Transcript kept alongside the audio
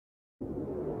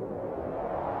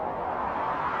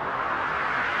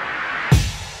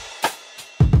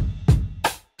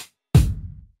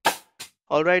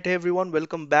All right, hey everyone,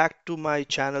 welcome back to my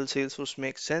channel Salesforce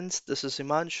Makes Sense. This is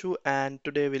Himanshu, and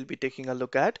today we'll be taking a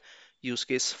look at use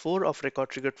case 4 of record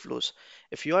triggered flows.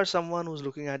 If you are someone who's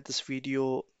looking at this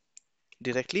video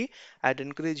directly, I'd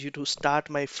encourage you to start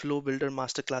my Flow Builder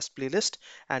Masterclass playlist,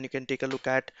 and you can take a look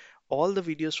at all the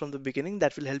videos from the beginning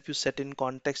that will help you set in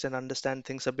context and understand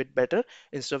things a bit better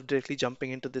instead of directly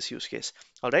jumping into this use case.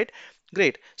 All right,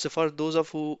 great. So for those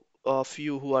of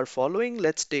you who are following,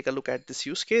 let's take a look at this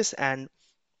use case and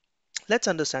let's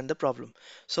understand the problem.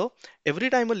 So every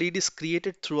time a lead is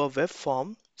created through a web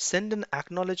form, send an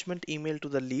acknowledgement email to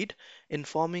the lead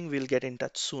informing we'll get in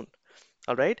touch soon.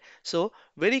 All right. So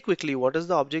very quickly, what is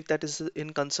the object that is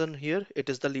in concern here? It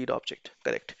is the lead object.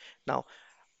 Correct. Now,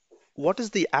 what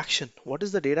is the action? What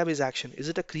is the database action? Is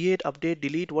it a create, update,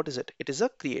 delete? What is it? It is a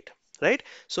create, right?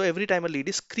 So every time a lead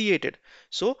is created.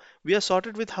 So we are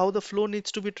sorted with how the flow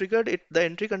needs to be triggered. The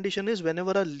entry condition is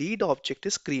whenever a lead object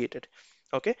is created.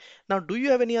 Okay. Now, do you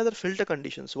have any other filter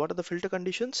conditions? What are the filter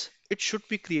conditions? It should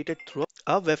be created through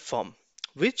a web form,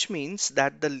 which means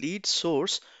that the lead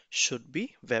source should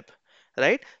be web,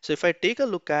 right? So if I take a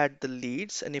look at the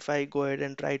leads and if I go ahead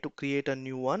and try to create a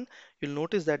new one, you'll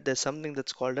notice that there's something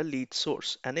that's called a lead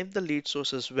source. And if the lead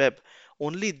source is web,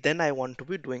 only then I want to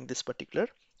be doing this particular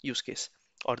use case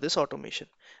or this automation.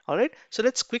 All right, so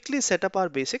let's quickly set up our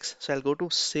basics. So I'll go to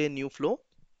say new flow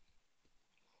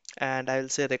and I'll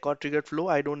say record triggered flow.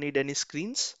 I don't need any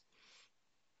screens.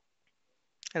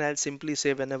 And I'll simply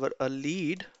say whenever a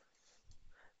lead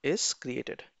is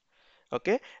created.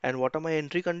 Okay, and what are my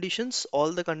entry conditions?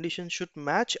 All the conditions should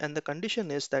match, and the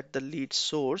condition is that the lead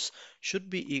source should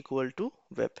be equal to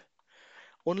web.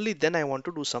 Only then I want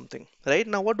to do something. Right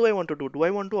now, what do I want to do? Do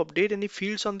I want to update any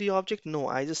fields on the object? No,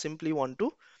 I just simply want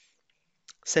to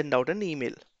send out an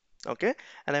email. Okay,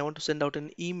 and I want to send out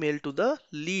an email to the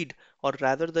lead, or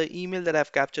rather the email that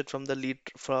I've captured from the lead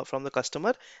from the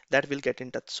customer that will get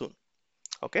in touch soon.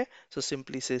 Okay, so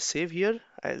simply say save here.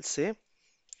 I'll say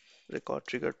record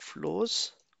triggered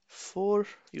flows for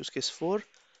use case 4,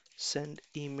 send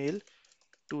email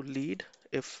to lead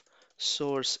if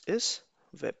source is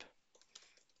web.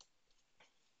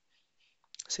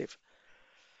 Save.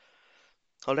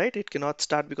 All right, it cannot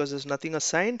start because there's nothing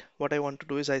assigned. What I want to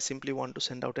do is I simply want to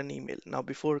send out an email. Now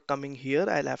before coming here,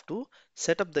 I'll have to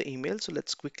set up the email. So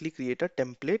let's quickly create a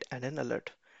template and an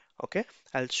alert. Okay,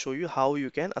 I'll show you how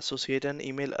you can associate an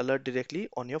email alert directly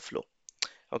on your flow.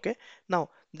 Okay, now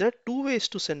there are two ways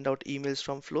to send out emails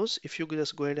from flows. If you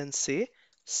just go ahead and say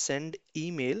send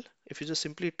email, if you just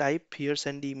simply type here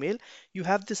send email, you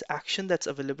have this action that's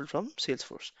available from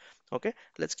Salesforce. Okay,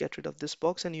 let's get rid of this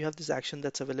box and you have this action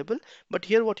that's available. But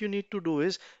here what you need to do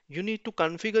is you need to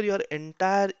configure your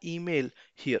entire email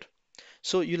here.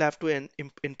 So you'll have to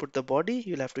input the body,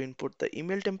 you'll have to input the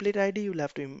email template ID, you'll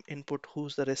have to input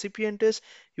who's the recipient is,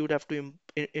 you would have to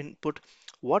input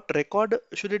what record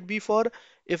should it be for,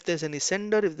 if there's any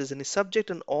sender, if there's any subject,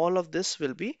 and all of this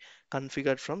will be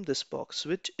configured from this box,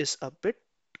 which is a bit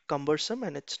cumbersome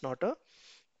and it's not a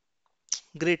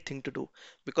great thing to do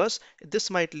because this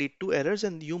might lead to errors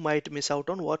and you might miss out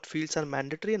on what fields are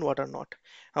mandatory and what are not.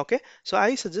 Okay, so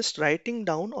I suggest writing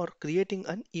down or creating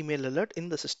an email alert in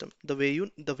the system the way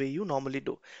you normally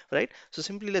do, right? So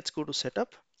simply let's go to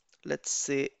setup, let's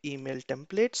say email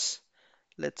templates,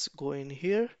 let's go in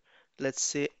here, let's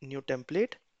say new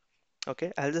template.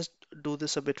 Okay, I'll just do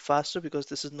this a bit faster because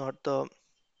this is not the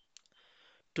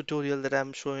tutorial that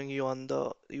I'm showing you on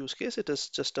the use case, it is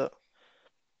just a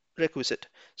requisite.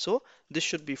 So this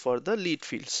should be for the lead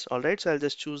fields. All right, so I'll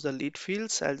just choose the lead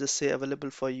fields. I'll just say available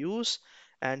for use.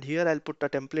 And here I'll put a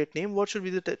template name. What should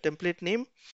be the template name?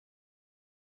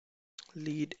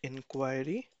 Lead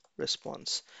inquiry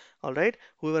response. All right,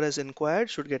 whoever has inquired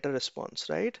should get a response,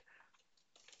 right?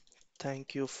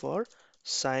 Thank you for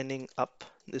signing up.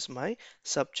 This is my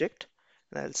subject.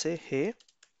 And I'll say, hey,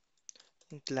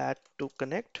 glad to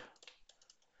connect.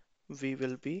 We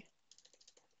will be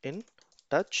in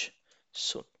touch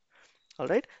soon. All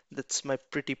right, that's my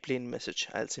pretty plain message.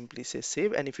 I'll simply say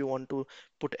save, and if you want to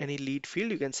put any lead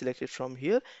field, you can select it from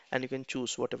here and you can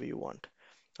choose whatever you want.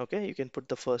 Okay, you can put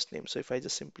the first name. So if I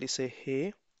just simply say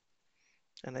hey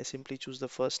and I simply choose the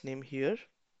first name here,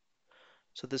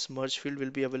 so this merge field will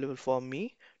be available for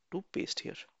me to paste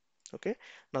here. Okay,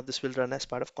 now this will run as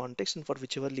part of context, and for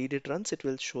whichever lead it runs, it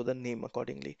will show the name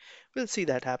accordingly. We'll see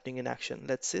that happening in action.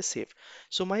 Let's say save.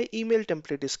 So my email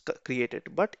template is created,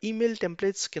 but email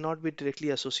templates cannot be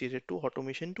directly associated to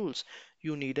automation tools.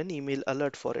 You need an email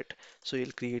alert for it. So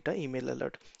you'll create an email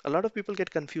alert. A lot of people get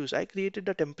confused. I created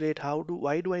a template.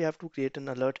 Why do I have to create an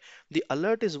alert? The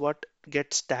alert is what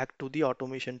gets tagged to the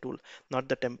automation tool, not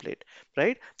the template,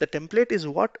 right? The template is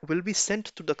what will be sent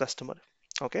to the customer.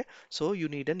 Okay, so you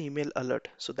need an email alert.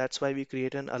 So that's why we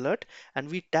create an alert, and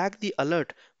we tag the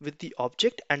alert with the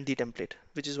object and the template,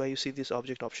 which is why you see this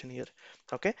object option here.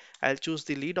 Okay, I'll choose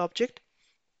the lead object,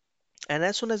 and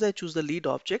as soon as I choose the lead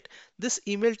object, this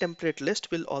email template list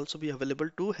will also be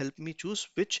available to help me choose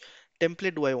which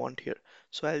template do I want here.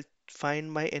 So I'll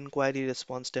find my inquiry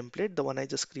response template, the one I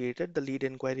just created, the lead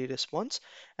inquiry response,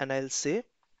 and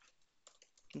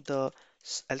the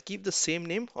I'll keep the same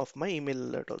name of my email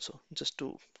alert also, just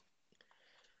to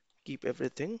keep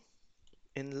everything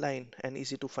in line and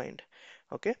easy to find.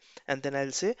 Okay, and then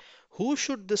I'll say, who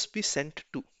should this be sent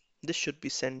to? This should be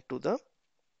sent to the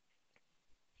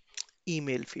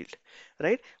email field,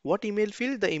 right? What email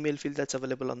field? The email field that's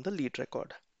available on the lead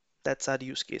record. That's our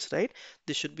use case, right?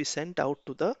 This should be sent out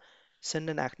to the send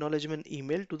an acknowledgement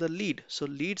email to the lead. So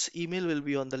lead's email will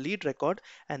be on the lead record,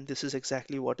 and this is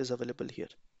exactly what is available here.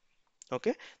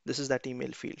 Okay, this is that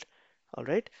email field. All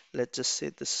right, let's just say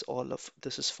this, all of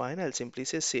this is fine. I'll simply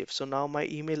say save. So now my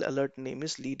email alert name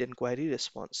is lead inquiry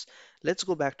response. Let's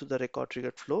go back to the record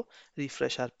triggered flow,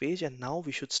 refresh our page, and now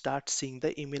we should start seeing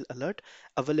the email alert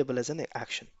available as an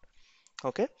action.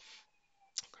 Okay,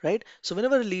 right? So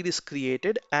whenever a lead is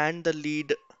created and the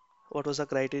lead, what was the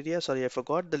criteria? Sorry, I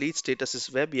forgot. The lead status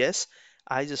is web. Yes,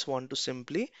 I just want to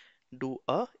simply do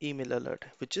a email alert,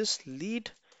 which is lead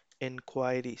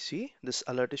inquiry. See, this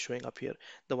alert is showing up here,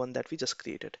 the one that we just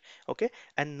created. Okay,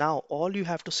 and now all you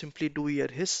have to simply do here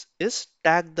is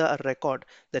tag the record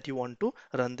that you want to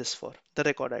run this for, the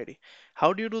record ID.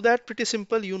 How do you do that? Pretty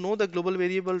simple. You know the global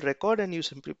variable record, and you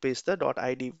simply paste the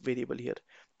 .id variable here.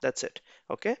 That's it.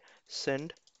 Okay,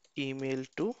 send email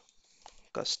to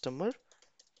customer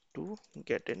to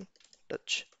get in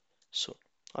touch soon.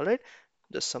 All right,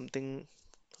 just something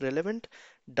relevant,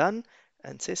 done,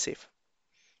 and say save.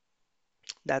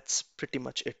 That's pretty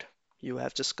much it. You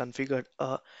have just configured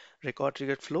a record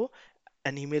triggered flow,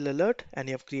 an email alert, and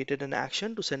you have created an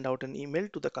action to send out an email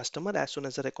to the customer as soon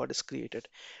as the record is created.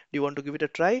 Do you want to give it a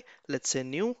try? Let's say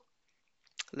new.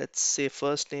 Let's say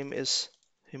first name is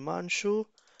Himanshu,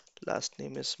 last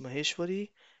name is Maheshwari,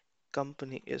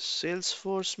 company is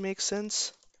Salesforce, makes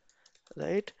sense,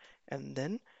 right? And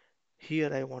then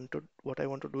here what I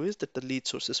want to do is that the lead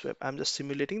source is web. I'm just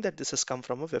simulating that this has come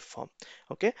from a web form.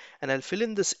 Okay, and I'll fill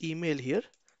in this email here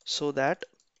so that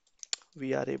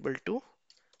we are able to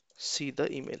see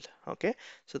the email. Okay,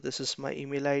 so this is my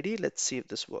email ID. Let's see if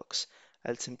this works.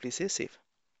 I'll simply say save.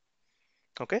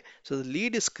 Okay, so the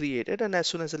lead is created, and as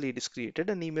soon as the lead is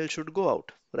created, an email should go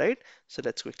out, right? So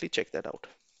let's quickly check that out.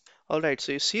 All right,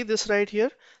 so you see this right here.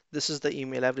 This is the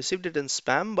email. I've received it in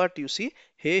spam, but you see,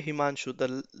 hey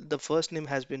Himanshu, the first name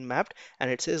has been mapped,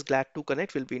 and it says glad to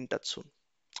connect, will be in touch soon.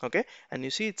 Okay, and you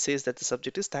see it says that the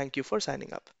subject is thank you for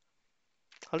signing up.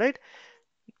 All right,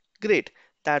 great.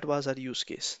 That was our use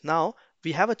case. Now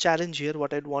we have a challenge here.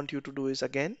 What I'd want you to do is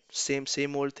again,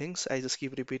 same old things. I just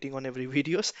keep repeating on every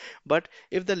videos. But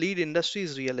if the lead industry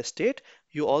is real estate,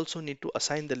 you also need to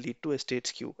assign the lead to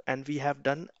estates queue. And we have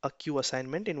done a queue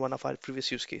assignment in one of our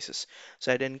previous use cases.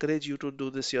 So I'd encourage you to do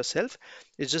this yourself.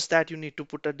 It's just that you need to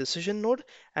put a decision node,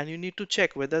 and you need to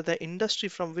check whether the industry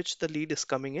from which the lead is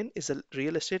coming in is a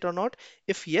real estate or not.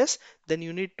 If yes, then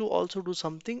you need to also do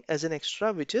something as an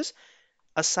extra, which is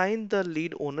assign the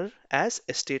lead owner as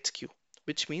estates queue,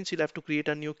 which means you'll have to create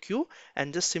a new queue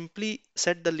and just simply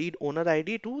set the lead owner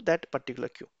ID to that particular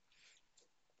queue.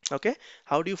 Okay,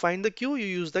 how do you find the queue? You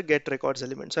use the get records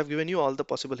element. So I've given you all the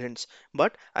possible hints,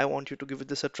 but I want you to give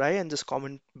this a try and just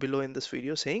comment below in this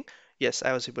video saying, yes,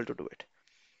 I was able to do it.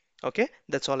 Okay,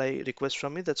 that's all I request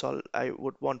from you. That's all I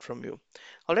would want from you.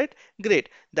 All right, great.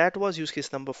 That was use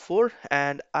case number 4,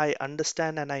 and I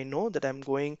understand and I know that I'm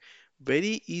going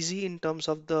very easy in terms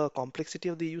of the complexity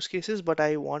of the use cases, but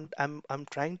I'm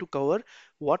trying to cover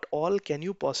what all can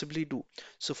you possibly do.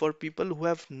 So for people who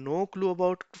have no clue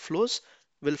about flows,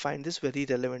 will find this very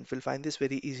relevant, will find this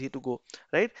very easy to go,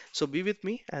 right? So be with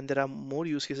me, and there are more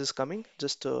use cases coming.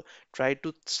 Just try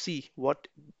to see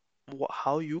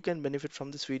how you can benefit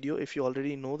from this video. If you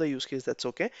already know the use case, that's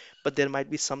okay, but there might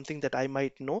be something that I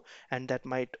might know, and that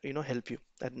might help you,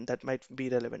 and that might be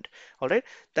relevant. All right,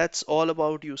 that's all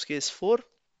about use case 4.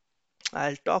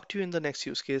 I'll talk to you in the next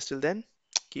use case. Till then,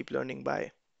 keep learning.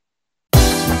 Bye.